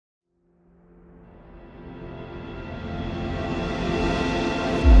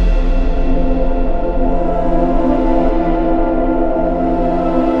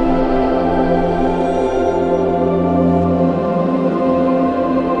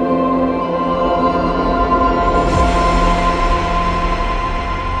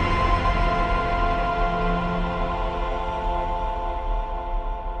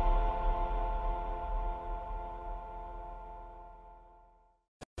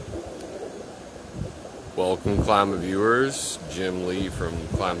Welcome, Climate Viewers. Jim Lee from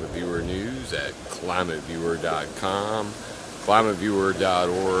ClimateViewer News at ClimateViewer.com,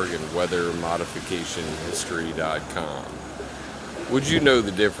 ClimateViewer.org, and WeatherModificationHistory.com. Would you know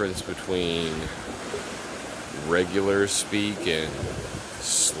the difference between regular speak and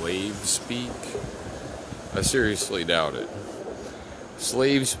slave speak? I seriously doubt it.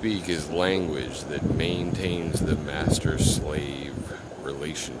 Slave speak is language that maintains the master-slave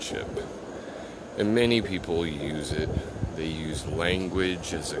relationship. And many people use it. They use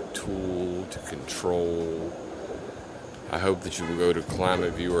language as a tool to control. I hope that you will go to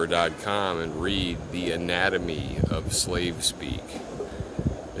ClimateViewer.com and read The Anatomy of Slave Speak.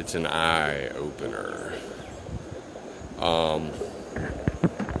 It's an eye-opener.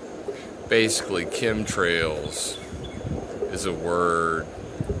 Basically, chemtrails is a word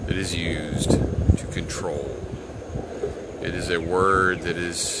that is used to control. It is a word that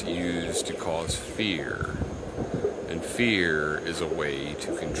is used to cause fear, and fear is a way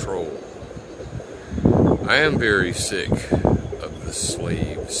to control. I am very sick of the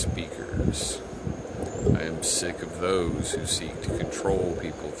slave speakers. I am sick of those who seek to control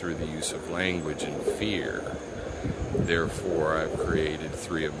people through the use of language and fear. Therefore, I've created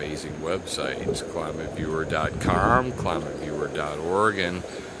 3 amazing websites: ClimateViewer.com, ClimateViewer.org, and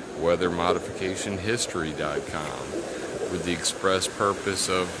WeatherModificationHistory.com, with the express purpose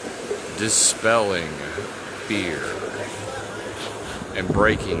of dispelling fear and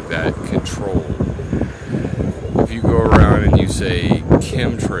breaking that control. If you go around and you say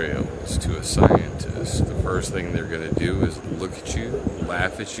chemtrails to a scientist, the first thing they're going to do is look at you,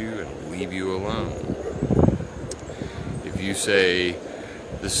 laugh at you, and leave you alone. If you say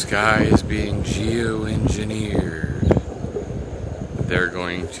the sky is being geoengineered, they're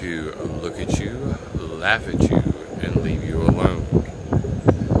going to look at you, laugh at you, and leave you alone.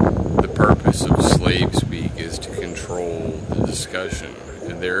 The purpose of slave speak is to control the discussion,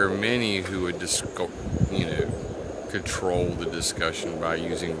 and there are many who would control the discussion by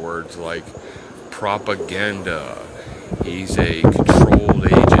using words like propaganda. He's a controlled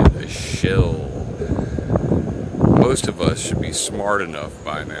agent, a shill. Most of us should be smart enough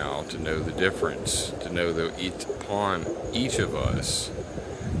by now to know the difference, to know that it's upon each of us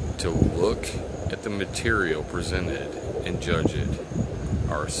to look at the material presented and judge it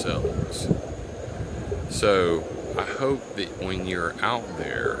ourselves. So I hope that when you're out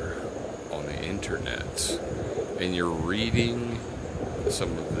there on the internet and you're reading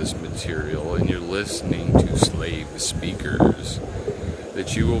some of this material and you're listening to slave speakers,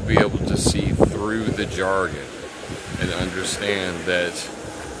 that you will be able to see through the jargon and understand that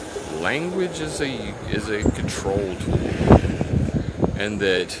language is a control tool, and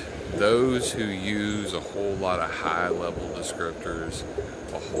that those who use a whole lot of high-level descriptors,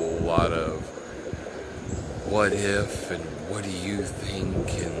 a whole lot of what if and what do you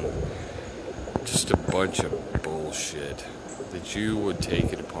think, and just a bunch of bullshit, that you would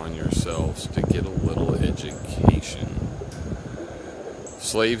take it upon yourselves to get a little education.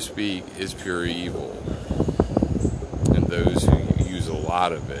 Slave speak is pure evil, and those who use a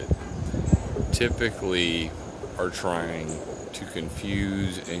lot of it typically are trying to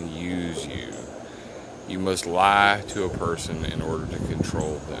confuse and use you. You must lie to a person in order to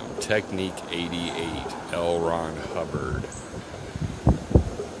control them. Technique 88, L. Ron Hubbard.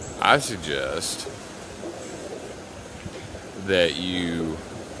 I suggest that you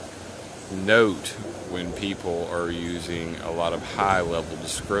note when people are using a lot of high-level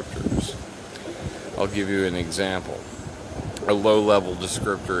descriptors. I'll give you an example. A low-level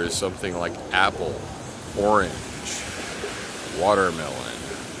descriptor is something like apple, orange, watermelon,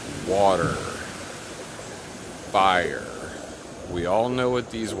 water, fire. We all know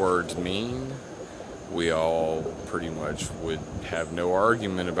what these words mean. We all pretty much would have no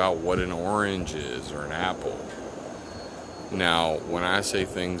argument about what an orange is or an apple. Now, when I say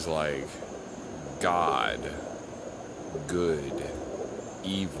things like God, good,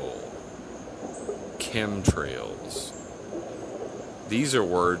 evil, chemtrails, these are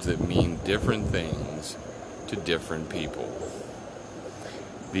words that mean different things to different people.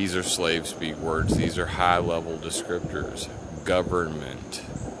 These are slave speak words. These are high-level descriptors. Government.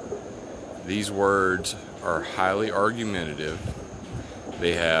 These words are highly argumentative.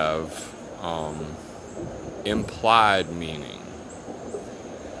 They have implied meaning.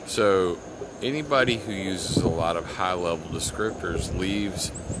 So anybody who uses a lot of high-level descriptors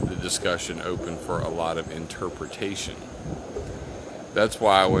leaves the discussion open for a lot of interpretation. That's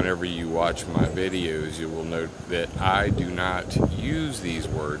why whenever you watch my videos, you will note that I do not use these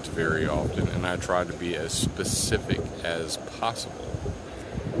words very often, and I try to be as specific as possible.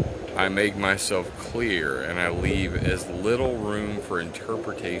 I make myself clear and I leave as little room for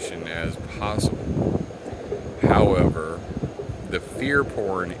interpretation as possible. However, the fear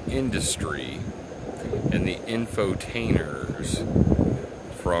porn industry and the infotainers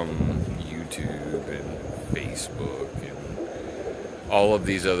from YouTube and Facebook and all of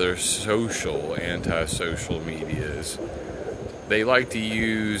these other anti-social medias, they like to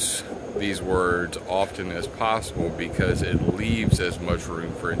use these words often as possible because it leaves as much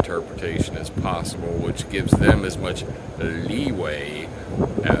room for interpretation as possible, which gives them as much leeway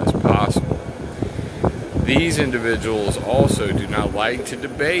as possible. These individuals also do not like to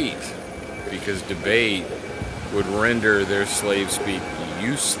debate because debate would render their Slavespeak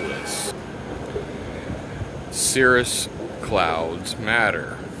useless. Cirrus clouds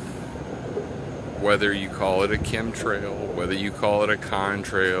matter. Whether you call it a chemtrail, whether you call it a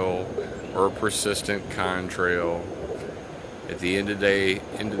contrail or a persistent contrail, at the end of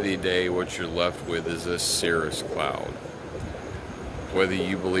the day, what you're left with is a cirrus cloud. Whether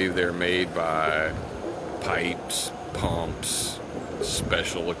you believe they're made by pipes, pumps,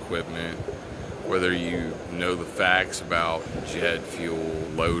 special equipment, whether you know the facts about jet fuel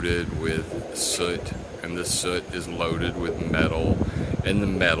loaded with soot, and the soot is loaded with metal, and the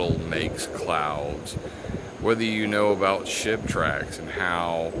metal makes clouds. Whether you know about ship tracks and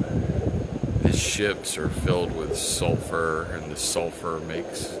how the ships are filled with sulfur, and the sulfur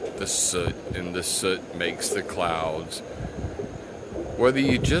makes the soot, and the soot makes the clouds. Whether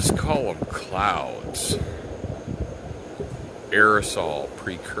you just call them clouds, aerosol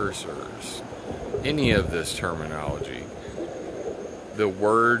precursors, any of this terminology, the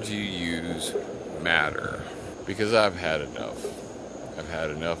words you use matter. Because I've had enough. I've had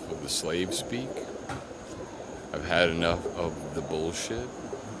enough of the Slavespeak. I've had enough of the bullshit.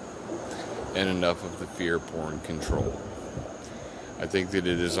 And enough of the fear porn control. I think that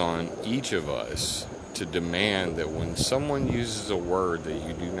it is on each of us to demand that when someone uses a word that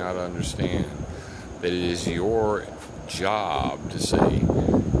you do not understand, that it is your job to say,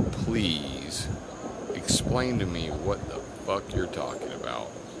 please explain to me what the fuck you're talking about.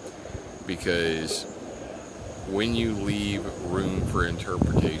 Because when you leave room for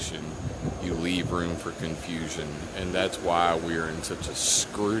interpretation, you leave room for confusion, and that's why we're in such a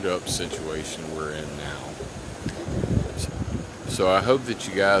screwed up situation we're in now. So I hope that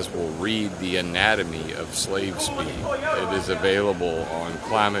you guys will read The Anatomy of Slavespeak. It is available on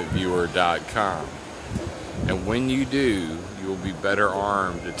ClimateViewer.com. And when you do, you'll be better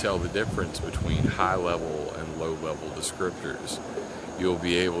armed to tell the difference between high-level and low-level descriptors. You'll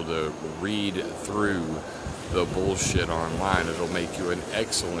be able to read through the bullshit online. It'll make you an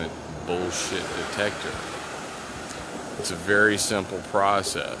excellent bullshit detector. It's a very simple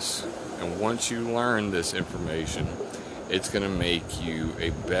process. And once you learn this information, it's going to make you a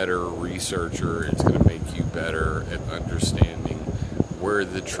better researcher. It's going to make you better at understanding where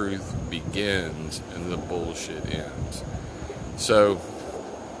the truth begins and the bullshit ends. So,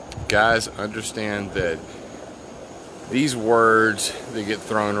 guys, understand that these words, they get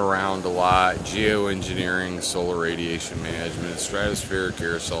thrown around a lot: geoengineering, solar radiation management, stratospheric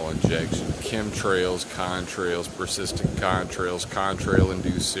aerosol injection, chemtrails, contrails, persistent contrails,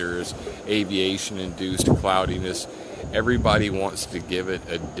 contrail-induced cirrus, aviation-induced cloudiness. Everybody wants to give it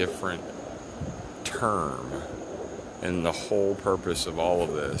a different term. And the whole purpose of all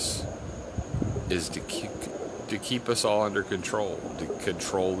of this is to keep us all under control, to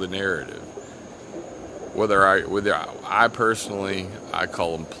control the narrative. Whether I personally, I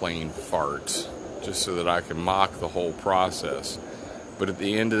call them plain farts, just so that I can mock the whole process. But at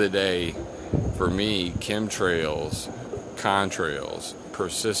the end of the day, for me, chemtrails, contrails,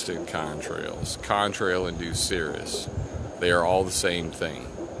 persistent contrails, contrail-induced cirrus, they are all the same thing.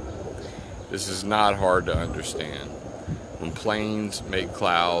 This is not hard to understand. When planes make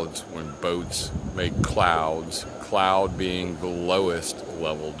clouds, when boats make clouds, cloud being the lowest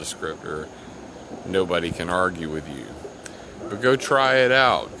level descriptor, nobody can argue with you. But go try it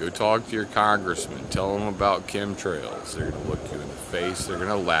out. Go talk to your congressman. Tell them about chemtrails. They're going to look you in the face, they're going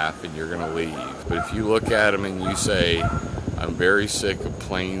to laugh, and you're going to leave. But if you look at them and you say, I'm very sick of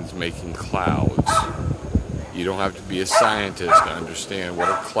planes making clouds, you don't have to be a scientist to understand what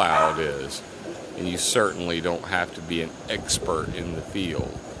a cloud is. And you certainly don't have to be an expert in the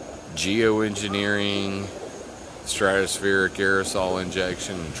field. Geoengineering, stratospheric aerosol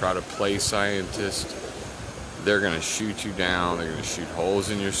injection, and try to play scientist, they're going to shoot you down, they're going to shoot holes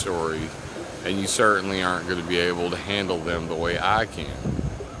in your stories, and you certainly aren't going to be able to handle them the way I can.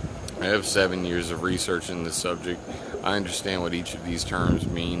 I have 7 years of research in this subject. I understand what each of these terms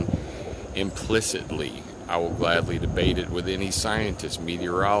mean implicitly. I will gladly debate it with any scientist,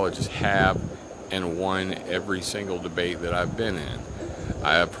 meteorologist, have and won every single debate that I've been in.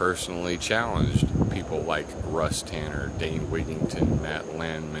 I have personally challenged people like Russ Tanner, Dane Wigington, Matt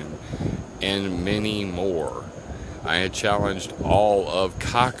Landman, and many more. I had challenged all of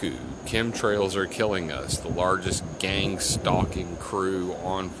Kaku. Chemtrails are killing us, the largest gang stalking crew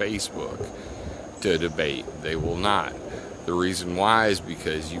on Facebook, to debate. They will not. The reason why is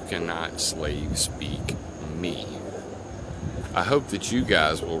because you cannot slave speak me. I hope that you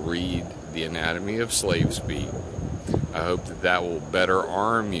guys will read The Anatomy of Slavespeak. I hope that that will better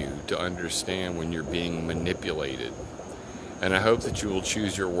arm you to understand when you're being manipulated. And I hope that you will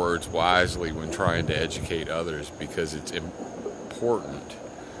choose your words wisely when trying to educate others, because it's important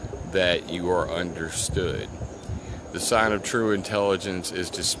that you are understood. The sign of true intelligence is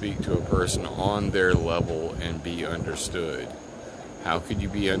to speak to a person on their level and be understood. How could you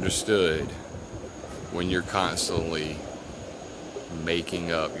be understood when you're constantly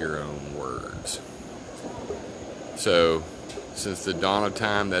making up your own words? So, since the dawn of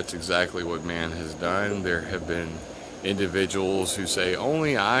time, that's exactly what man has done. There have been individuals who say,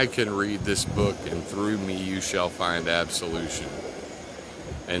 only I can read this book, and through me you shall find absolution.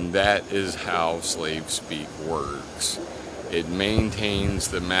 And that is how Slavespeak works. It maintains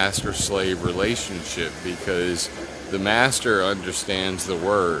the master-slave relationship because the master understands the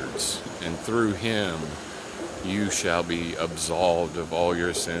words, and through him you shall be absolved of all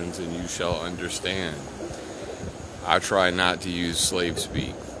your sins and you shall understand. I try not to use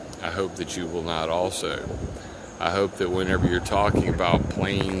Slavespeak. I hope that you will not also. I hope that whenever you're talking about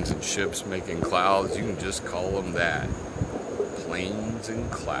planes and ships making clouds, you can just call them that. Planes and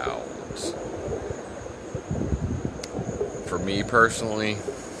clouds. For me personally,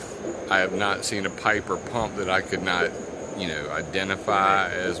 I have not seen a pipe or pump that I could not, identify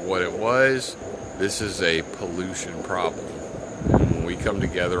as what it was. This is a pollution problem. And when we come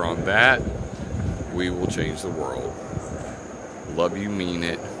together on that, we will change the world. Love you, mean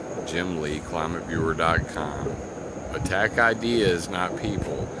it. Jim Lee, ClimateViewer.com. Attack ideas, not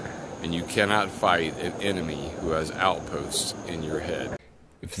people. And you cannot fight an enemy who has outposts in your head.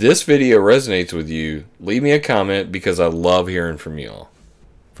 If this video resonates with you, leave me a comment because I love hearing from y'all.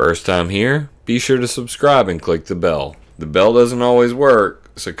 First time here, be sure to subscribe and click the bell. The bell doesn't always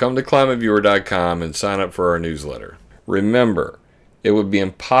work, so come to ClimateViewer.com and sign up for our newsletter. Remember, it would be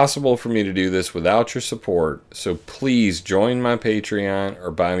impossible for me to do this without your support, so please join my Patreon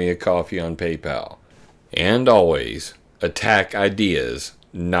or buy me a coffee on PayPal. And always, attack ideas,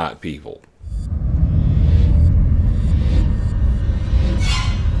 not people.